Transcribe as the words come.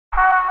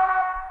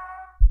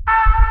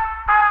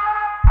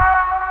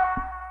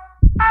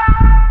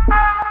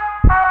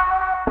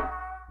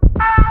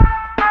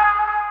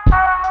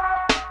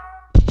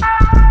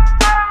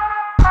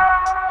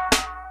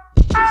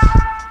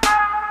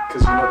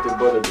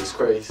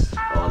disgrace.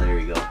 Oh, there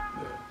you go.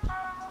 Yeah.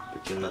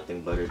 But you're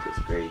nothing but a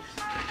disgrace.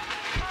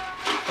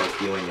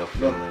 Fuck you and your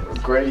feelings.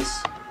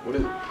 Grace. What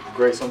is it?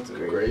 Grace something?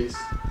 Grace.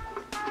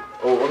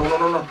 Oh,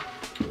 no.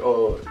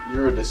 Oh,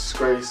 you're a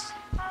disgrace.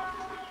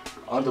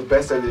 I'm the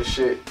best at this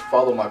shit.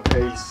 Follow my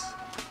pace.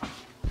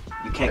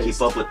 You can't keep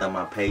up with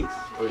my pace.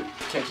 Wait,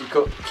 can't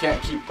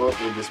keep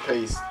up with this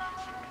pace.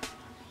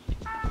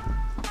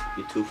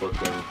 You're too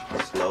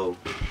fucking slow.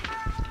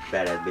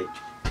 Bad ass bitch.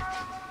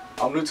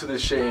 I'm new to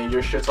this shit and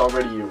your shit's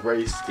already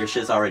erased. Your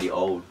shit's already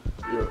old.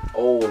 You're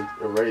old,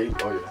 erased.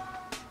 Oh yeah.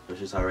 Your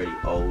shit's already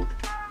old.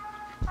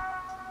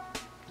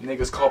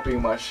 Niggas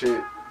copying my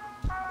shit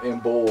in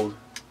bold.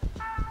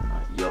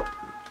 Yup.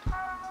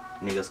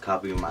 Niggas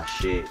copying my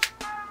shit.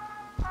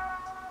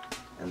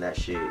 And that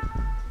shit.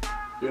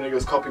 Your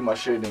niggas copying my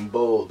shit in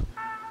bold.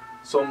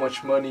 So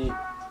much money.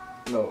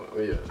 No,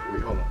 wait,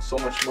 hold on. So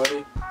much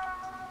money.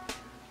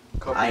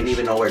 I didn't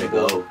even know where to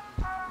go.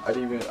 I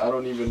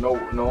don't even know.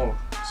 No.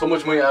 So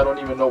much money, I don't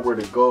even know where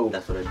to go.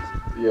 That's what I just.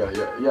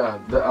 Yeah.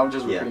 I'm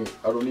just repeating.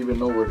 I don't even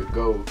know where to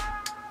go.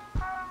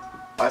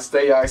 I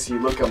stay icy.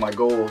 Look at my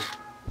goals.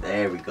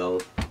 There we go.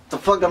 The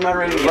fuck, I'm not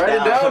ready to get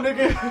Write down. it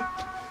down, nigga.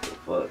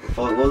 Fuck.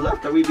 What was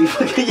after we be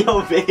fucking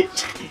yo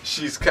bitch?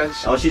 She's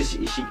catching. Oh, she's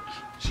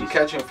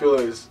catching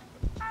feelings,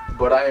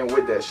 but I ain't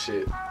with that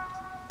shit.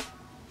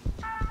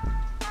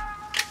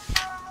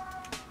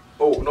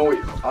 Oh no,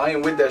 wait. I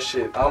ain't with that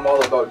shit. I'm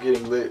all about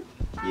getting lit.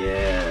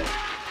 Yeah.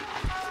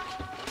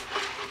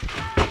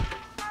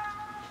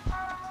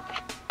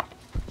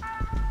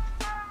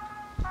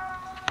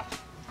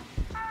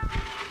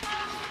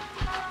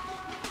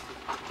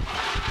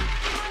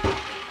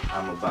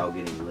 I'm about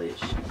getting lit.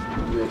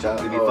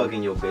 Bitch, we be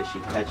fucking your bitch. She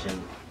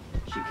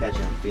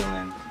catching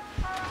feeling.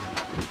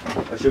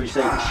 Or should we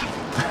say?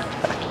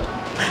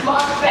 My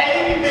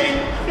baby.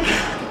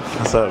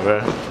 What's up, bro?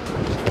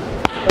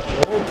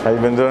 How you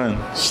been doing?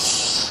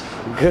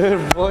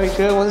 Good, boy,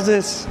 good. What is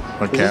this?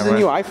 What Is this a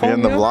new iPhone? You're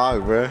in the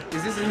vlog, bro.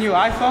 Is this a new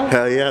iPhone?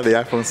 Hell yeah, the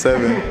iPhone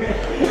 7.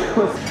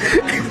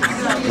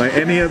 Like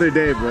any other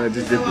day, bro,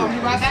 just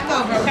different. Right back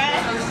over, okay?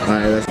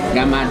 Alright,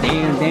 Got my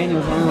Dan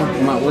Daniels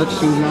on, my work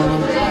shoes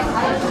on.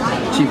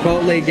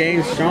 Chipotle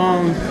game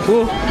strong.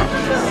 Cool.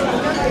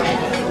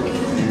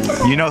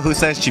 you know who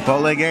says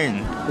Chipotle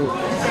gang?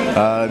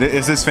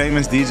 It's this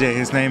famous DJ.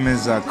 His name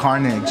is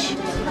Carnage.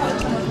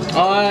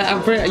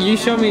 I'm pretty. You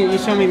show me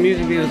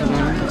music videos of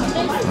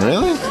him.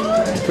 Really?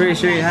 Pretty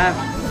sure you have.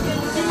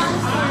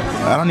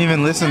 I don't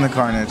even listen to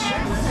Carnage.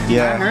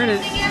 Yeah. I heard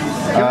it.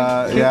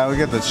 Yeah, we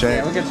get the check.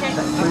 Yeah, we'll get that.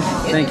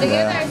 Thank you.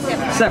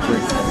 Yeah.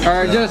 Separate.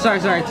 Or just sorry,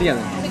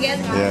 together.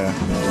 Yeah.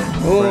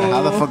 Oh. Bro,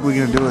 how the fuck we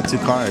gonna do it with 2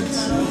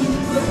 cards?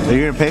 Are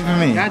you gonna pay for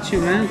me? Got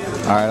you, man.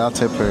 Alright, I'll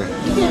tip her.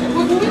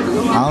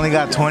 I only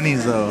got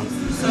 20s though.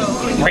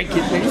 Break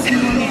it,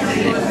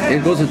 man.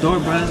 There goes the door,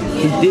 bro.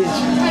 You ditch.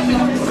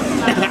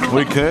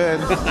 We could.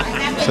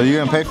 So you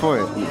gonna pay for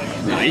it?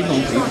 No, you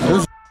gonna pay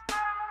for it.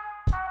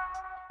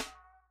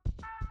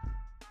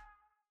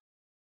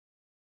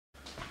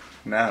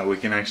 Now we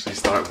can actually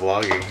start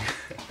vlogging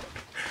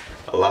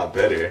a lot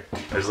better.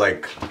 There's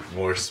like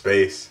more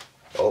space.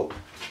 Oh,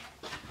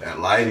 that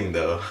lighting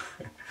though.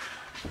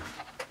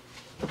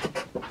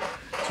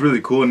 It's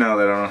really cool now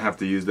that I don't have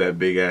to use that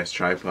big ass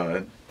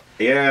tripod.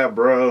 Yeah,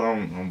 bro,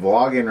 I'm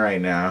vlogging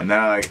right now. And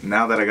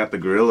now that I got the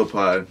Gorilla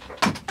Pod,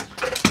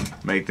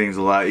 make things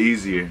a lot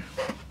easier.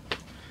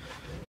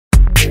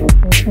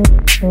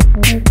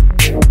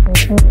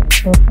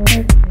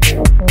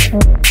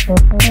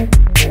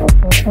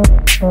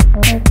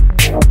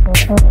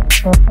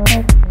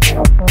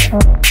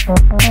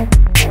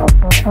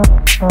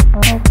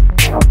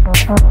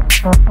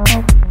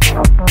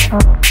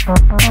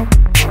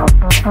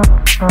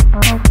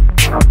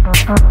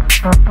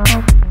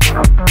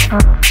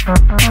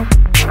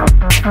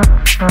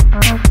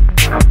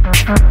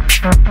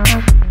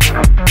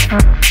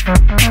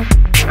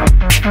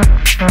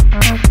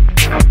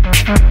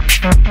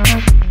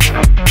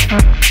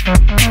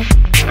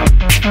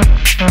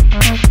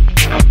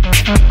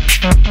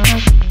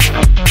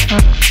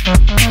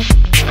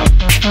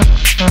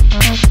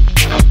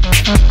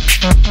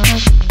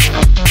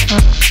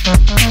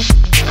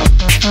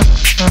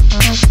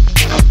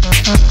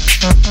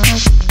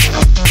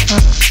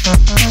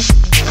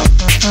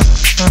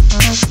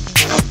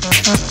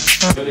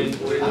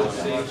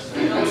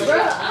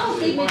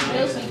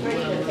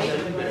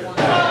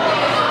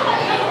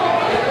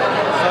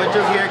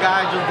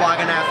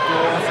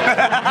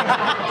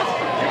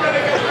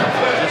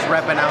 Just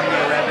repping out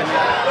here,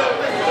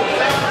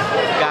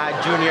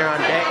 Got Junior on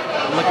deck,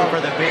 looking for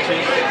the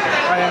bitches.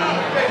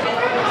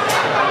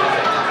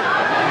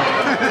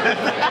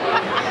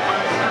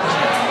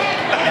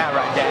 That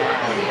right there.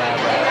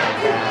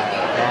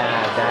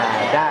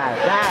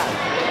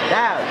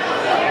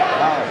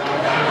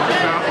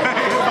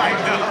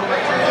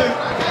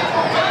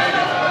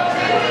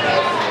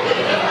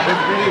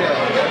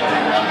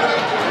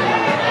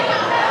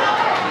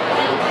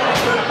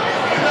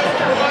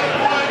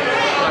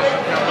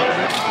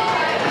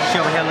 She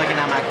over here looking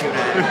at my cute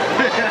ass.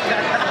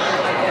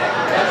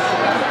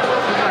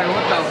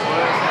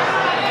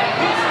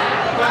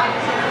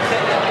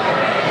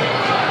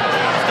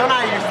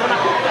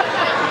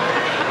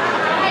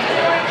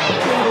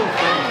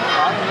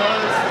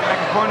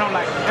 point on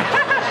like.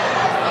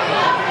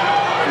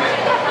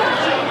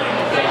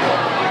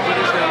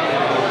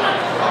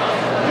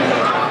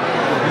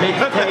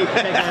 Mixtape,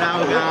 check that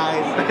out,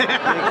 guys.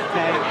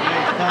 Mixtape,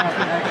 next time.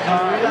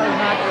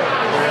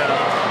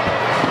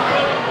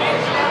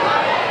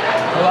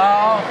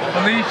 Hello,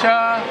 Felicia.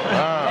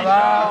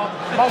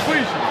 Hello,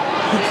 Felicia.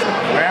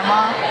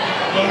 Grandma.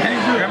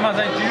 Grandma's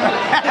at you.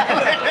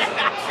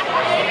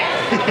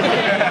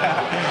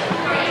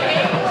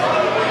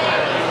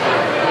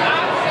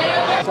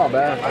 It's not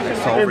bad.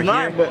 So over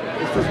here,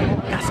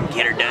 got some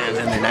gator duns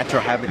in their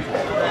natural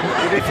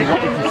habitat. If you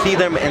want to see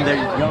them in their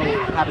young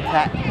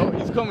habitat. Oh,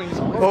 he's coming.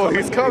 Oh,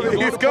 he's coming.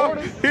 He's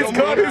coming. He's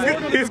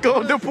coming. He's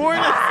going to deport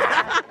us.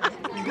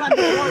 You got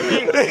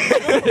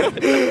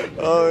deported.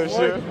 Oh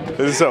shit.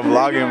 This is some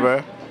vlogging,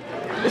 bro.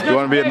 You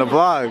want to be in the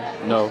vlog?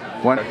 No.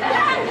 When?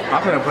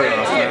 I'm gonna put it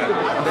on Snap.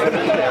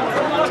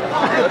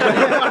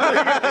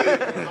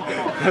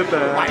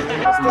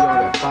 Still on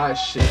that fire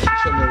shit.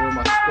 Chilling with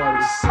my squad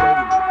is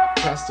steady.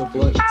 Pass the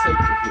blunt, take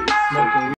the hit. Smoking.